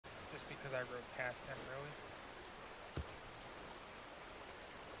because I rode past him, really.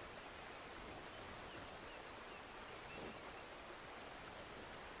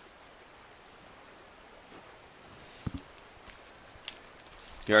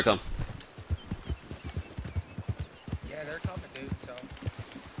 Here I come. Yeah, they're coming, dude, so.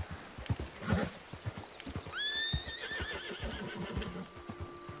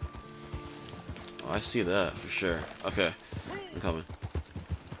 Oh, I see that for sure. Okay, I'm coming.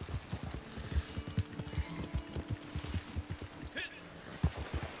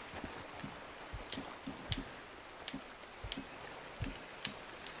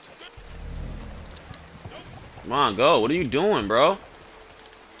 Come on, go. What are you doing, bro?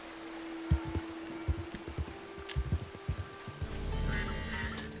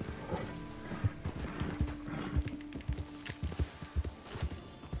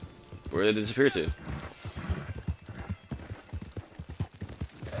 Where did they disappear to?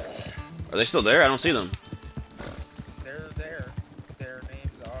 Are they still there? I don't see them. They're there. Their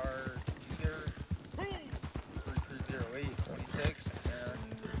names are Peter 330826,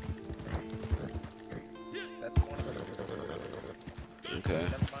 and that's one of them. Okay. Never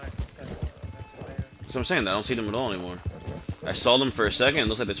mind. That's later. So I'm saying that I don't see them at all anymore. I saw them for a second. It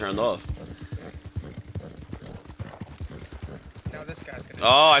looks like they turned off. Now this guy's gonna.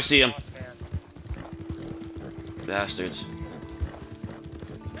 Oh, I see him. Off, man. Bastards.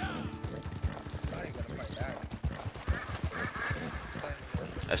 Not even gonna fight back.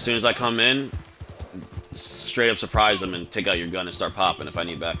 As soon as I come in, straight up surprise them and take out your gun and start popping if I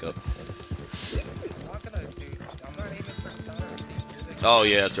need backup. I'm not gonna, dude. I'm not aiming for the center. Oh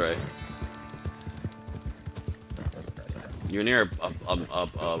yeah, that's right. You're near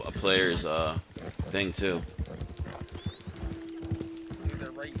a player's thing too. Dude,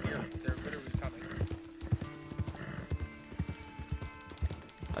 they're right here. They're literally coming.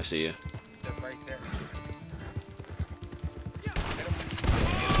 I see you. They're right there.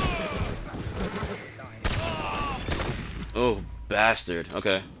 Oh, bastard.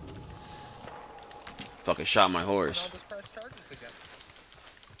 Okay. Fucking shot my horse. All this press charges again.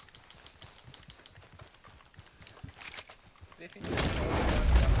 They think they're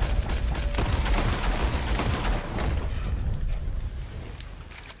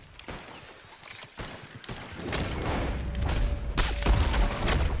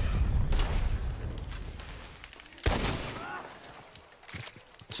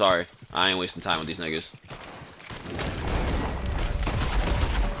Sorry, I ain't wasting time with these niggas.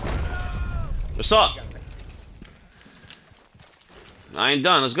 What's up? I ain't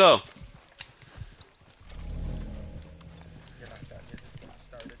done. Let's go. You're not done. You're just getting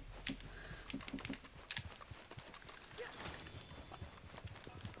started.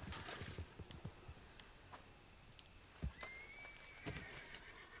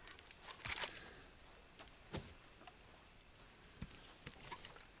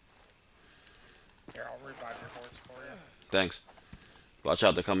 Here, I'll revive your horse for you. Thanks. Watch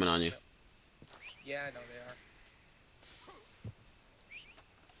out, they're coming on you. Yeah, I know they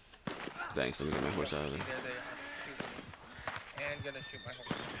are. Thanks. Let me get my horse out of See, there. there they are. Shoot me. And gonna shoot my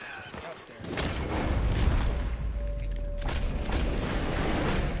horse. Up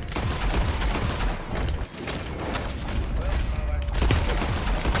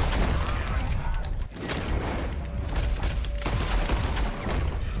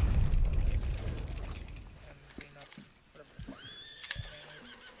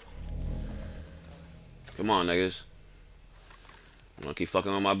Come on, niggas. You wanna keep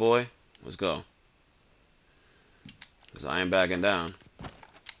fucking with my boy? Let's go. Cause I ain't backing down.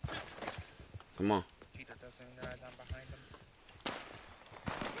 Come on. Cheater doesn't realize I'm behind him.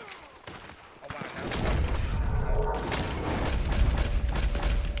 Oh wow, now.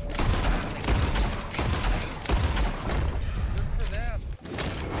 Good for them.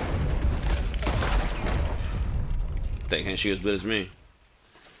 They can't shoot as good as me.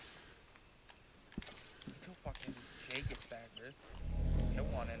 Until fucking Jay gets back, Riz. He'll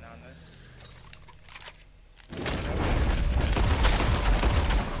want in on this.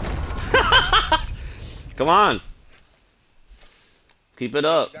 Come on. Keep it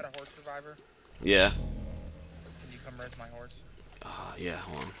up. You got a horse survivor? Yeah. Can you come res my horse? Yeah,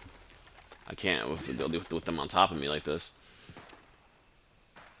 hold on. I can't with them on top of me like this.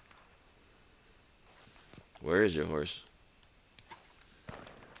 Where is your horse?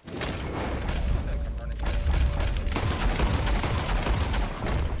 Come running.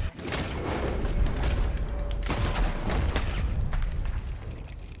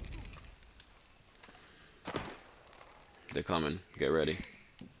 They're coming. Get ready.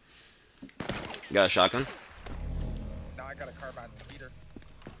 You got a shotgun? Now I got a carbine speeder.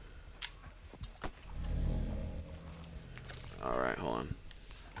 Alright, hold on.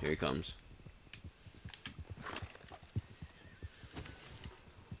 Here he comes.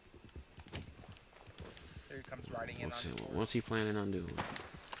 Here he comes riding in on his horse. What's he planning on doing?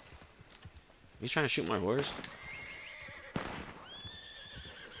 He's trying to shoot my horse?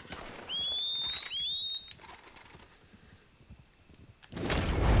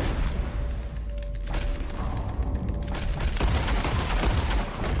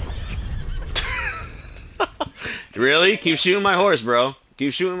 Really? Keep shooting my horse, bro.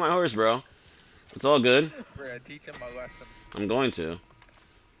 Keep shooting my horse, bro. It's all good. We're gonna teach him a lesson. I'm going to.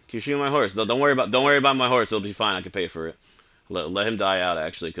 Keep shooting my horse. Don't worry about my horse. It'll be fine. I can pay for it. Let him die out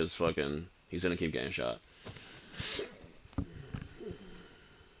actually, because fucking he's gonna keep getting shot.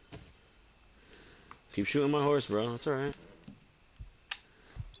 Keep shooting my horse, bro. It's all right.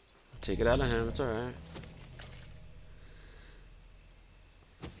 Take it out of him. It's all right.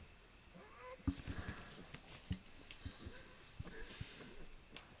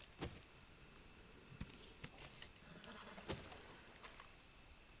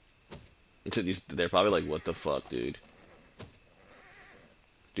 They're probably like, what the fuck, dude?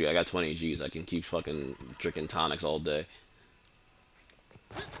 Dude, I got 20 G's. I can keep fucking drinking tonics all day.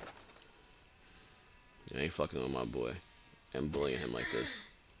 I ain't fucking with my boy. I'm bullying him like this.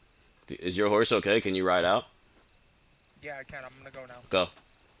 Dude, is your horse okay? Can you ride out? Yeah, I can. I'm gonna go now. Go.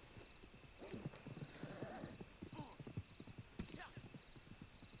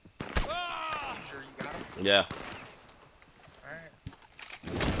 You sure you got him? Yeah.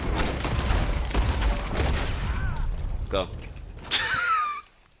 Go.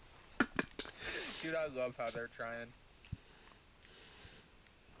 Dude, I love how they're trying.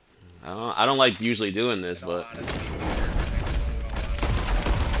 I don't like usually doing this, but they're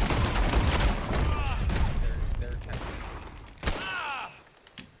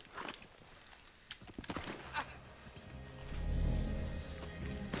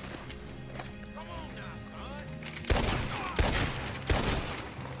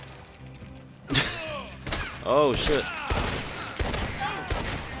oh shit.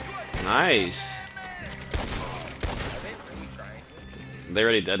 Nice. Are they really trying? They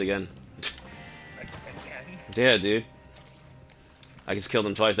already dead again. Again? Yeah, dude. I just killed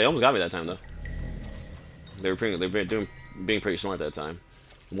them twice. They almost got me that time though. They were being pretty smart that time.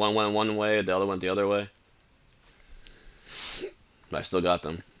 One went one way, the other went the other way. But I still got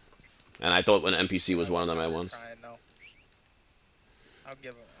them. And I thought when NPC was one of them at once. I'll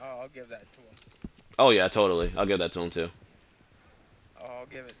give that to him. Oh yeah, totally. I'll give that to him too. I'll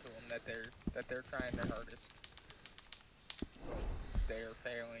give it to them that they're trying their hardest. They're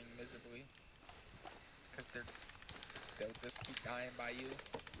failing miserably because they'll just keep dying by you.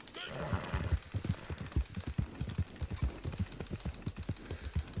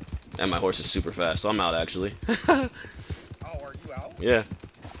 And my horse is super fast, so I'm out actually. Oh, are you out? Yeah.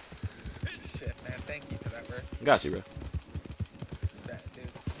 Shit, man. Thank you for that, bro. Got you, bro. That, dude.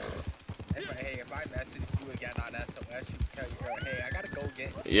 Hey, if I message you again on SOS, you tell you, bro, hey, I gotta go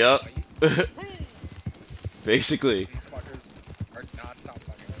get you. Yep. Basically. These fuckers are non-stop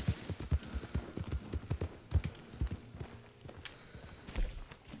fucking with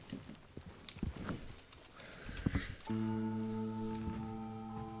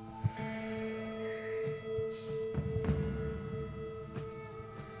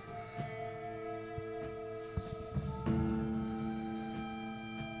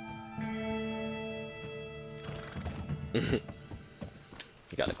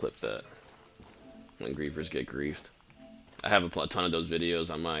You gotta clip that. When griefers get griefed. I have a ton of those videos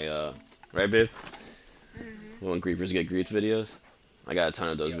on my, right, babe? When griefers get griefed videos. I got a ton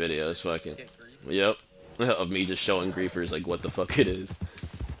of those videos, so I can, yep, of me just showing griefers, like, what the fuck it is.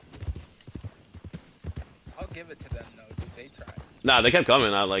 I'll give it to them, though, dude. They tried. Nah, they kept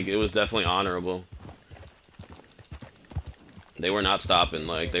coming. It was definitely honorable. They were not stopping.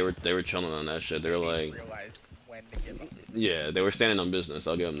 Like, they were chilling on that shit. They were like, Realized when to give up. yeah, they were standing on business.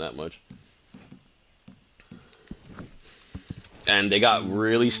 I'll give them that much. And they got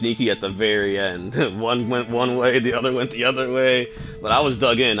really sneaky at the very end. One went one way, the other went the other way. But I was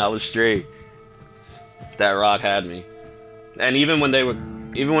dug in. I was straight. That rock had me. And even when they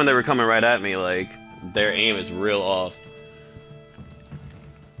were coming right at me, like, their aim is real off.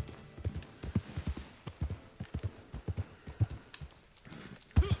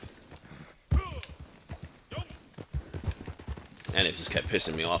 And it just kept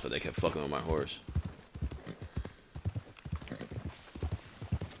pissing me off that they kept fucking with my horse.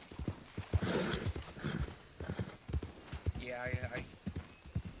 Yeah,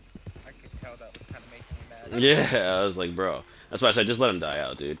 I could tell that was kind of making me mad. Yeah, I was like, bro. That's why I said just let him die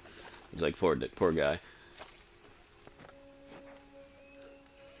out, dude. He's like, poor guy.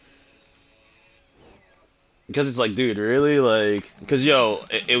 Because it's like, dude, really? Like, because, yo,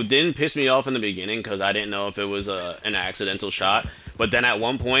 it didn't piss me off in the beginning because I didn't know if it was an accidental shot. But then at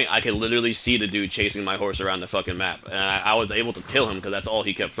one point, I could literally see the dude chasing my horse around the fucking map. And I was able to kill him because that's all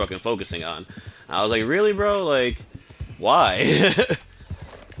he kept fucking focusing on. I was like, really, bro? Like, why? Just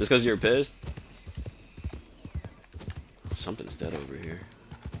because you're pissed? Something's dead over here.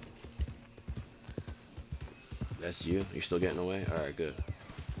 That's you? You're still getting away? Alright, good.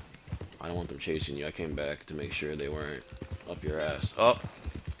 I don't want them chasing you. I came back to make sure they weren't up your ass. Oh!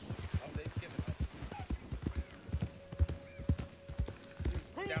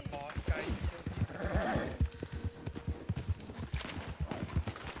 That boss guy.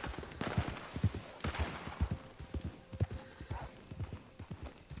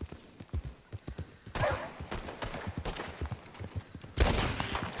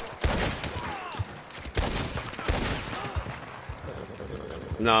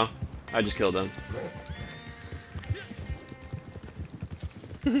 No, I just killed them.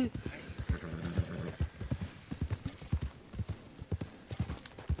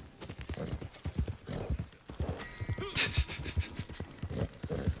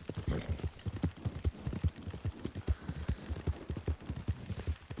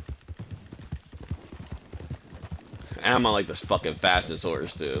 I'm on like the fucking fastest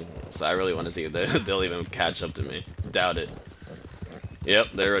horse too, so I really want to see if they'll even catch up to me. Doubt it. Yep,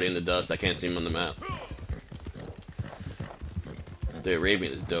 they're already in the dust. I can't see them on the map. The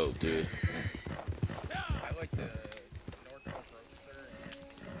Arabian is dope, dude. I like the Norco Roadster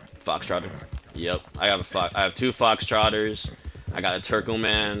and Foxtrotter. Yep, I have two Foxtrotters. I got a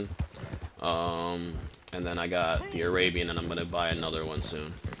Turkleman. And then I got the Arabian, and I'm gonna buy another one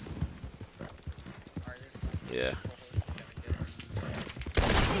soon. Yeah.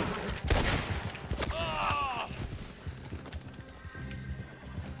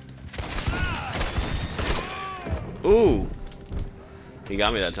 Ooh! He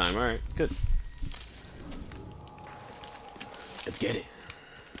got me that time. Alright, good. Let's get it.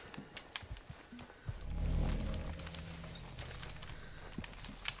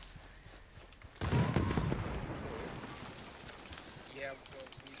 yeah, well,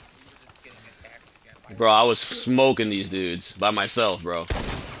 we were just getting attacked again by Bro, I was smoking these dudes by myself, bro.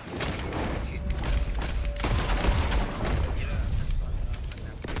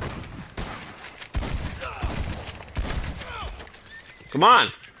 Come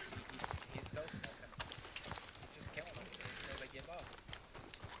on! He's still smoking. Just killing them until they give up.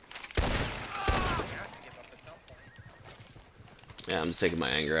 You have to give up at some point. Yeah, I'm just taking my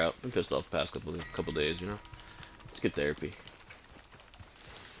anger out. I'm pissed off the past couple days, you know? Let's get therapy.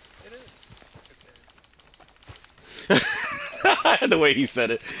 It is. The way he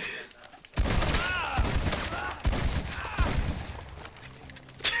said it.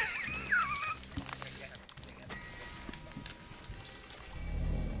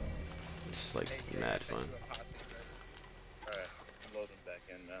 It's like mad fun. Alright, I'm loading back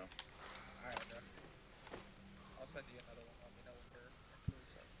in now. Alright, bro. I'll send you another one. Let me know when you're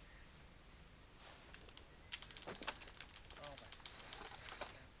set. Oh my.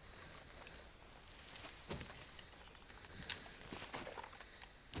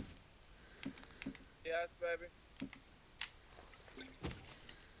 Yes, baby.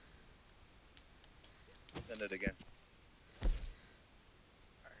 Send it again.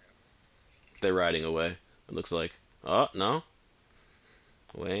 They're riding away, it looks like. Oh, no?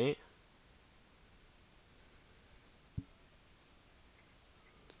 Wait.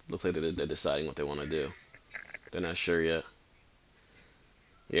 Looks like they're deciding what they want to do. They're not sure yet.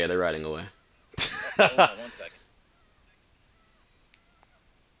 Yeah, they're riding away. Hold on 1 second.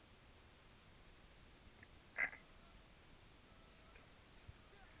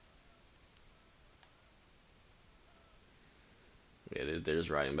 Yeah, they're just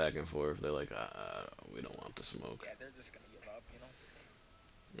riding back and forth. They're like, we don't want the smoke. Yeah, they're just gonna give up, you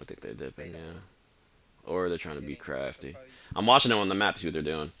know? I think they're dipping, yeah. Or they're trying to be crafty. I'm watching them on the map to see what they're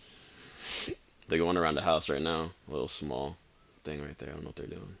doing. They're going around the house right now. A little small thing right there. I don't know what they're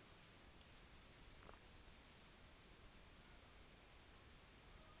doing.